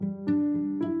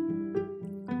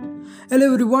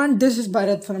Hello everyone, this is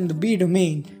Bharat from the B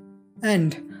domain.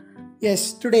 And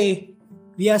yes, today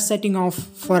we are setting off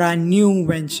for our new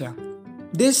venture.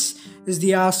 This is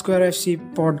the R Square FC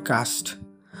podcast.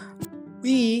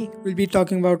 We will be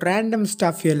talking about random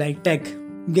stuff here like tech,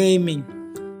 gaming,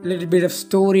 a little bit of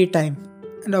story time,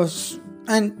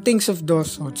 and things of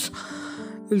those sorts.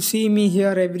 You'll see me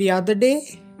here every other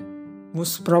day,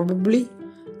 most probably,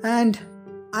 and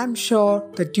I'm sure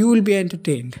that you will be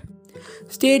entertained.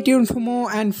 Stay tuned for more,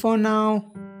 and for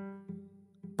now,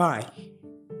 bye.